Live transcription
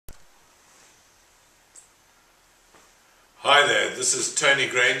Hi there, this is Tony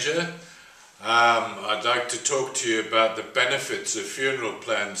Granger. I'd like to talk to you about the benefits of funeral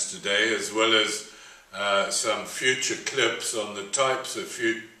plans today, as well as some future clips on the types of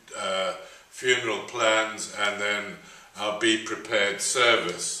funeral plans and then our Be Prepared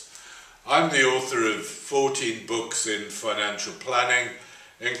service. I'm the author of 14 books in financial planning,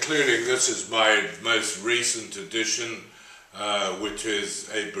 including this is my most recent edition, which is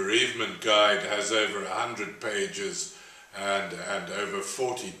a bereavement guide, has over 100 pages and over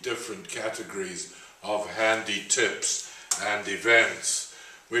 40 different categories of handy tips and events.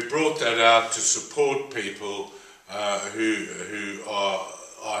 We brought that out to support people who are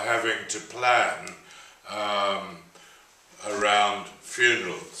having to plan around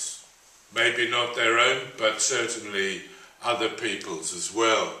funerals. Maybe not their own, but certainly other people's as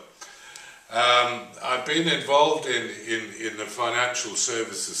well. I've been involved in the financial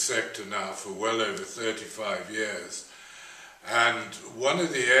services sector now for well over 35 years. And one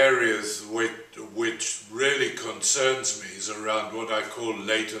of the areas which really concerns me is around what I call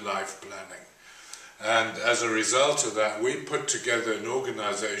later life planning. And as a result of that, we put together an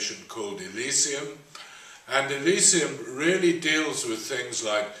organization called Elysium. And Elysium really deals with things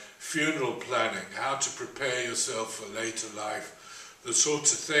like funeral planning, how to prepare yourself for later life, the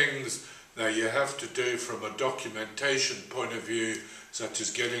sorts of things that you have to do from a documentation point of view, such as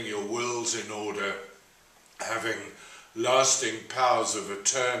getting your wills in order, having lasting powers of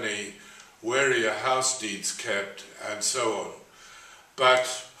attorney, where are your house deeds kept, and so on. But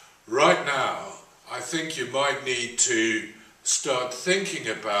right now, I think you might need to start thinking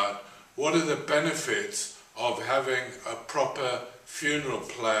about what are the benefits of having a proper funeral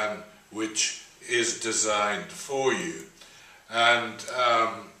plan which is designed for you. And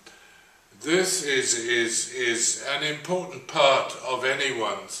this is an important part of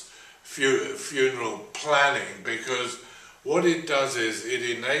anyone's funeral planning, because what it does is it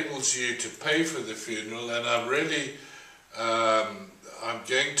enables you to pay for the funeral. And I'm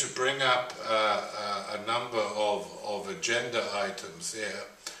going to bring up a number of agenda items here,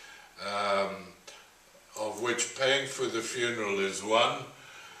 of which paying for the funeral is one.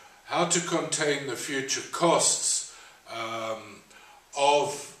 How to contain the future costs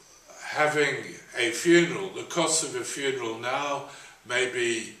of having a funeral. The cost of a funeral now may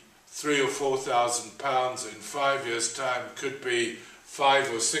be £3,000 or £4,000. In 5 years' time could be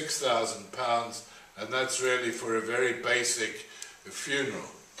 £5,000 or £6,000, and that's really for a very basic funeral.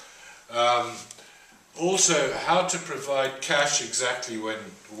 Also, how to provide cash exactly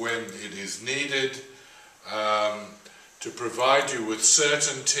when it is needed, to provide you with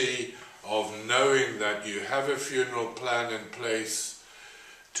certainty of knowing that you have a funeral plan in place,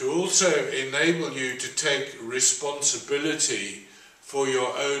 to also enable you to take responsibility for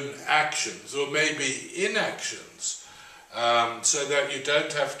your own actions, or maybe inactions, so that you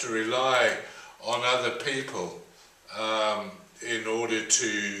don't have to rely on other people in order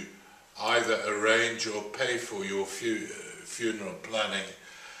to either arrange or pay for your funeral planning,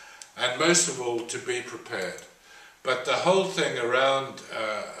 and most of all, to be prepared. But the whole thing around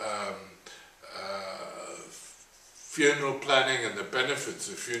funeral planning and the benefits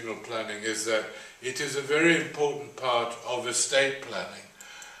of funeral planning is that it is a very important part of estate planning,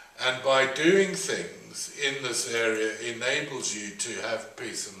 and by doing things in this area enables you to have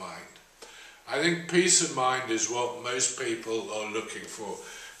peace of mind. I think peace of mind is what most people are looking for.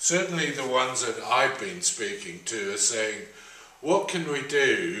 Certainly the ones that I've been speaking to are saying, what can we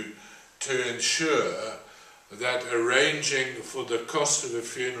do to ensure that arranging for the cost of a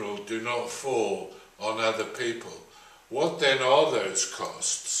funeral do not fall on other people? What then are those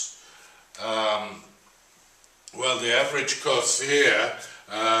costs? Well, the average costs here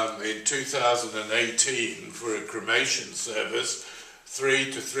in 2018 for a cremation service,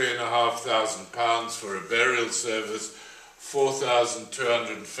 £3,000 to £3,500. For a burial service,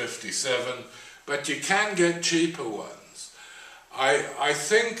 £4,257. But you can get cheaper ones. I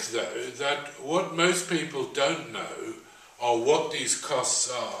think, though, that what most people don't know are what these costs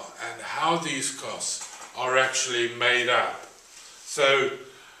are and how these costs are actually made up. So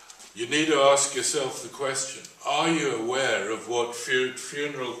you need to ask yourself the question, are you aware of what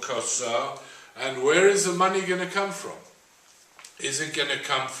funeral costs are, and where is the money going to come from? Is it going to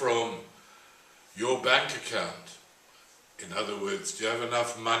come from your bank account? In other words, do you have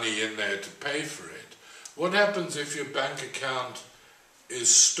enough money in there to pay for it? What happens if your bank account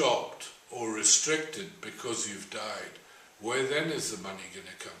is stopped or restricted because you've died? Where then is the money going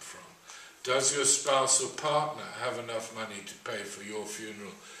to come from? Does your spouse or partner have enough money to pay for your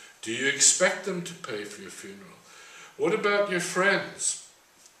funeral? Do you expect them to pay for your funeral? What about your friends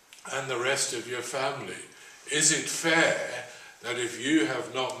and the rest of your family? is it fair that if you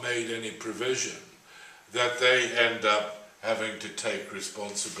have not made any provision, that they end up having to take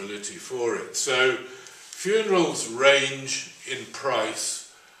responsibility for it? So funerals range in price,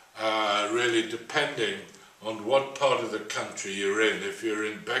 really depending on what part of the country you're in. If you're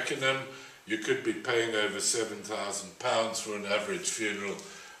in Beckenham, you could be paying over £7,000 for an average funeral,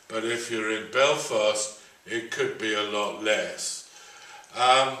 but if you're in Belfast, it could be a lot less.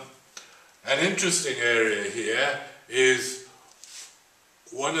 An interesting area here is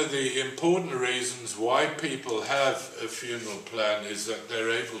one of the important reasons why people have a funeral plan is that they're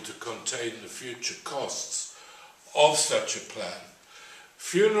able to contain the future costs of such a plan.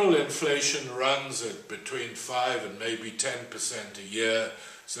 Funeral inflation runs at between 5 and maybe 10% a year,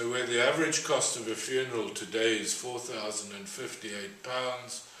 so where the average cost of a funeral today is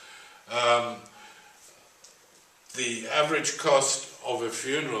 £4,058, the average cost of a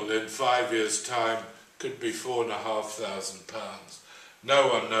funeral in 5 years' time could be £4,500. No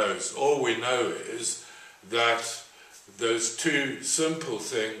one knows. All we know is that those two simple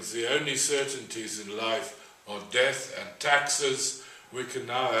things, the only certainties in life are death and taxes. We can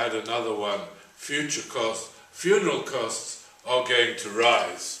now add another one, future costs. Funeral costs are going to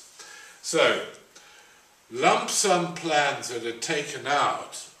rise. So, lump sum plans that are taken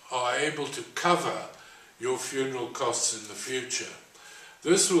out are able to cover your funeral costs in the future.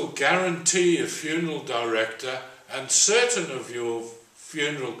 This will guarantee a funeral director and certain of your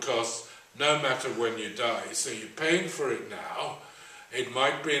funeral costs no matter when you die. So you're paying for it now. It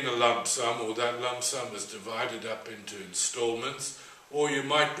might be in a lump sum, or that lump sum is divided up into installments, or you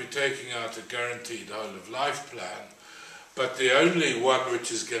might be taking out a guaranteed whole of life plan, but the only one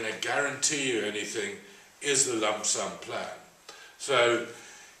which is going to guarantee you anything is the lump sum plan. So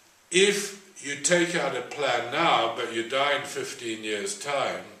if you take out a plan now, but you die in 15 years'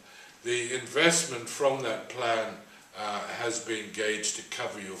 time, the investment from that plan has been gauged to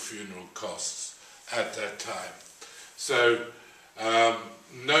cover your funeral costs at that time. So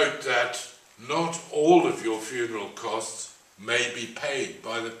note that not all of your funeral costs may be paid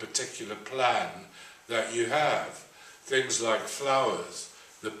by the particular plan that you have. Things like flowers,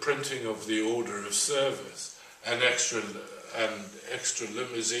 the printing of the order of service, an extra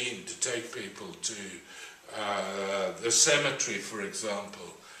limousine to take people to the cemetery, for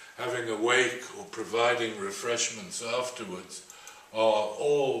example, having a wake or providing refreshments afterwards, are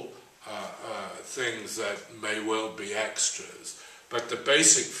all things that may well be extras. But the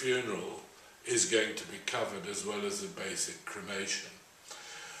basic funeral is going to be covered as well as the basic cremation.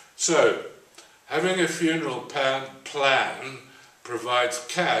 So, having a funeral plan provides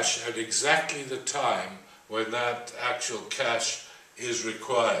cash at exactly the time when that actual cash is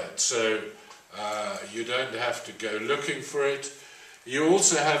required. So you don't have to go looking for it. You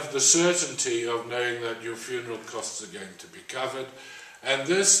also have the certainty of knowing that your funeral costs are going to be covered. And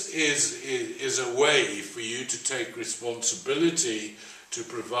this is a way for you to take responsibility to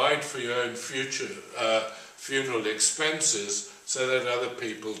provide for your own future funeral expenses so that other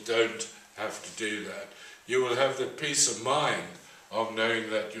people don't have to do that. You will have the peace of mind of knowing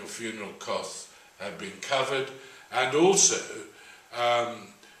that your funeral costs have been covered, and also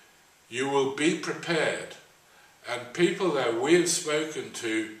you will be prepared. And people that we have spoken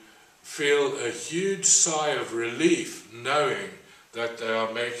to feel a huge sigh of relief knowing that they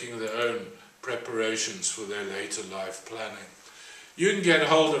are making their own preparations for their later life planning. You can get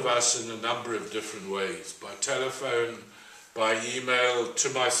hold of us in a number of different ways, by telephone, by email, to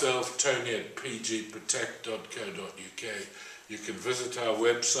myself, tony@pgprotect.co.uk. You can visit our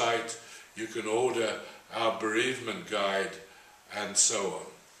website, you can order our bereavement guide, and so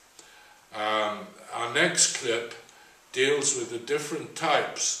on. Our next clip deals with the different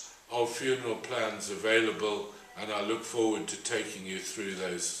types of funeral plans available, and I look forward to taking you through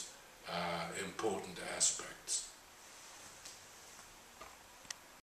those important aspects.